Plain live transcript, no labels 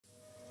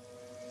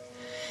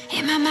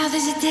My mouth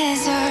is a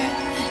desert,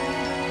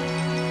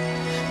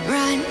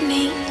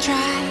 running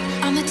dry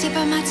on the tip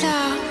of my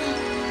tongue.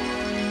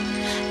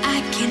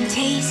 I can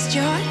taste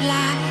your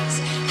lies,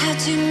 how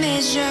to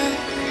measure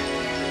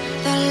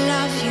the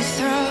love you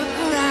throw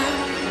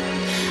around.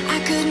 I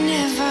could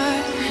never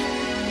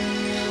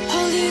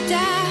hold you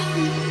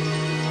down.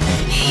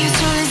 You're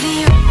tall as the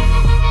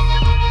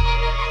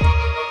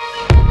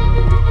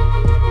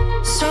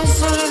so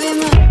full of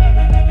emotion.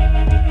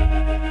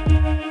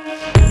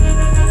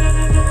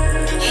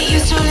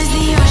 You're tall as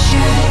the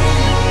ocean,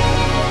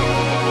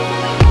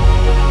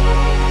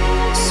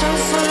 so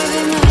full of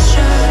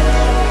emotion.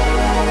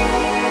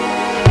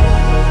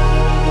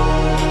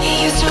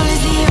 You're tall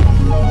as the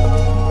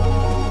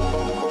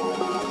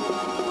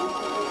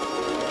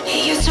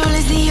You're tall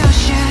as the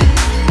ocean,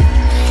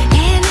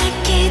 and I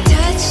can't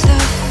touch the